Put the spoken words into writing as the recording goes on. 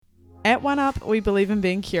At One Up, we believe in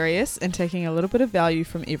being curious and taking a little bit of value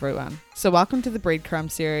from everyone. So welcome to the Breadcrumb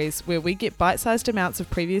series, where we get bite-sized amounts of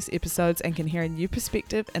previous episodes and can hear a new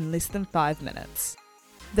perspective in less than 5 minutes.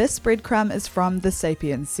 This breadcrumb is from the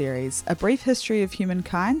Sapiens series, a brief history of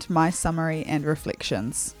humankind, my summary and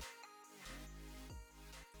reflections.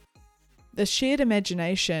 The shared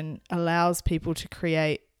imagination allows people to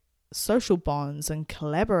create social bonds and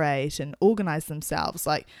collaborate and organize themselves.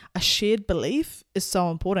 Like, a shared belief is so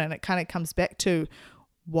important. It kind of comes back to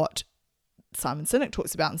what Simon Sinek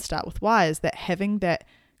talks about in Start With Why, is that having that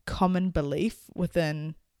common belief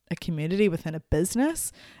within a community, within a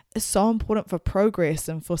business, is so important for progress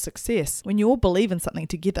and for success. When you all believe in something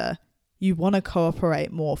together, you want to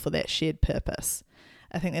cooperate more for that shared purpose.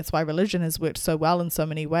 I think that's why religion has worked so well in so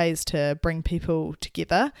many ways to bring people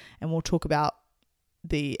together, and we'll talk about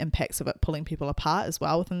the impacts of it pulling people apart as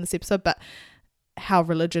well within this episode, but how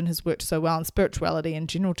religion has worked so well, and spirituality in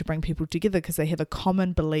general, to bring people together because they have a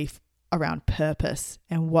common belief around purpose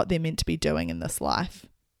and what they're meant to be doing in this life.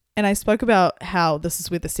 And I spoke about how this is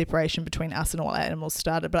where the separation between us and all animals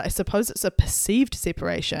started, but I suppose it's a perceived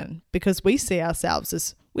separation because we don't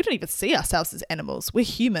even see ourselves as animals. We're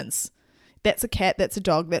humans. That's a cat, that's a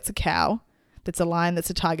dog, that's a cow, that's a lion, that's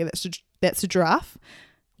a tiger, that's a giraffe.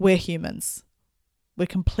 We're humans. We're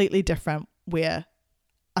completely different. We're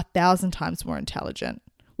 1,000 times more intelligent.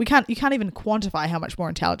 You can't even quantify how much more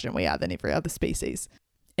intelligent we are than every other species.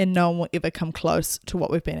 And no one will ever come close to what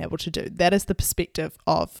we've been able to do. That is the perspective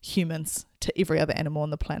of humans to every other animal on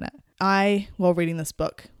the planet. I, while reading this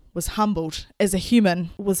book, was humbled as a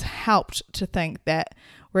human, was helped to think that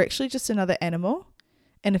we're actually just another animal.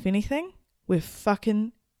 And if anything, we're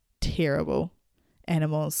fucking terrible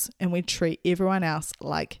animals. And we treat everyone else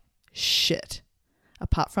like shit.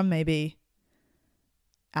 Apart from maybe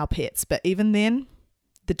our pets. But even then,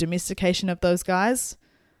 the domestication of those guys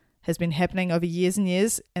has been happening over years and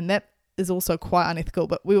years, and that is also quite unethical,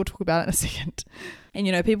 but we will talk about it in a second.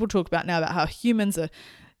 And people talk about now about how humans are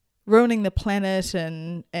ruining the planet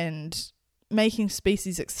and making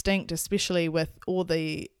species extinct, especially with all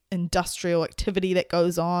the industrial activity that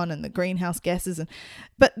goes on and the greenhouse gases.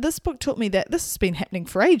 But this book taught me that this has been happening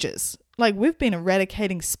for ages. Like, we've been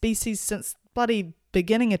eradicating species since bloody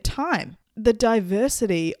beginning of time. The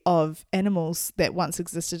diversity of animals that once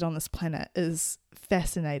existed on this planet is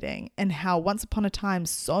fascinating, and how once upon a time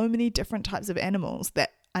so many different types of animals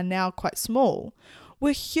that are now quite small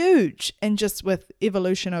were huge, and just with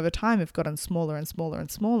evolution over time have gotten smaller and smaller and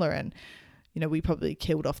smaller, and we probably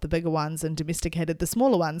killed off the bigger ones and domesticated the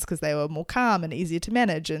smaller ones because they were more calm and easier to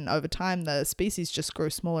manage, and over time the species just grew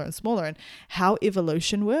smaller and smaller. And how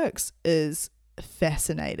evolution works is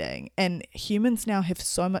fascinating, and humans now have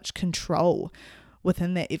so much control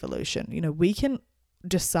within that evolution. We can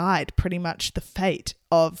decide pretty much the fate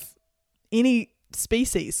of any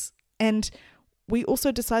species, and we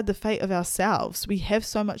also decide the fate of ourselves. We have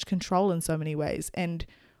so much control in so many ways, and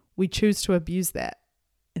we choose to abuse that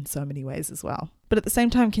in so many ways as well. But at the same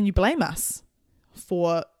time, can you blame us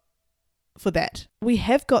for that? We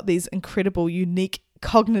have got these incredible, unique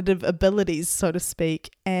cognitive abilities, so to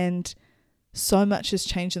speak, and so much has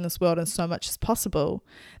changed in this world and so much is possible,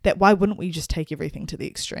 that why wouldn't we just take everything to the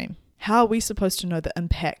extreme? How are we supposed to know the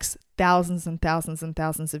impacts thousands and thousands and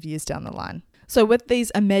thousands of years down the line? So with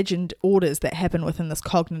these imagined orders that happen within this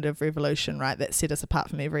cognitive revolution, right, that set us apart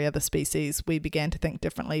from every other species, we began to think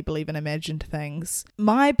differently, believe in imagined things.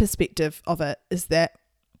 My perspective of it is that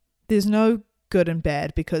there's no good and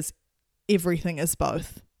bad, because everything is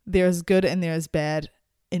both. There is good and there is bad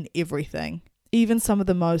in everything. Even some of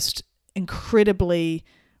the most incredibly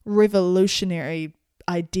revolutionary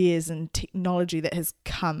ideas and technology that has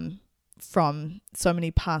come from so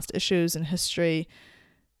many past issues in history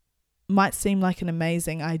might seem like an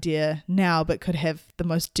amazing idea now, but could have the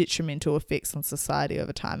most detrimental effects on society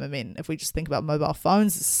over time. I mean, if we just think about mobile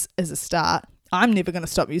phones as a start, I'm never going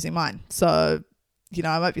to stop using mine. So,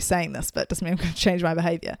 I might be saying this, but it doesn't mean I'm going to change my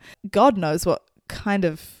behavior. God knows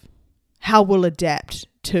how we'll adapt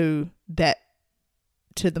to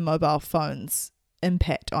the mobile phones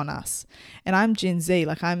impact on us. And I'm Gen Z,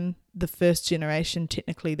 I'm the first generation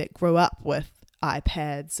technically that grew up with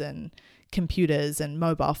iPads and computers and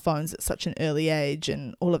mobile phones at such an early age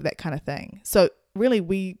and all of that kind of thing. So really,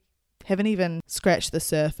 we haven't even scratched the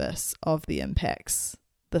surface of the impacts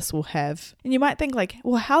this will have. And you might think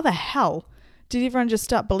well, how the hell did everyone just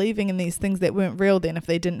start believing in these things that weren't real then if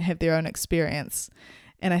they didn't have their own experience?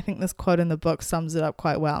 And I think this quote in the book sums it up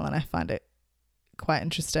quite well, and I find it quite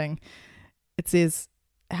interesting. It says,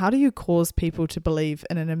 "How do you cause people to believe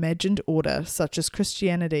in an imagined order such as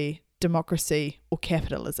Christianity, democracy, or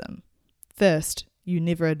capitalism? First, you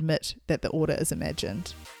never admit that the order is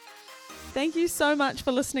imagined. Thank you so much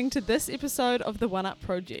for listening to this episode of the One Up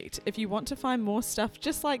Project. If you want to find more stuff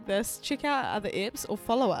just like this, check out our other apps or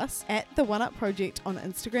follow us at the One Up Project on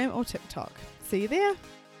Instagram or TikTok. See you there.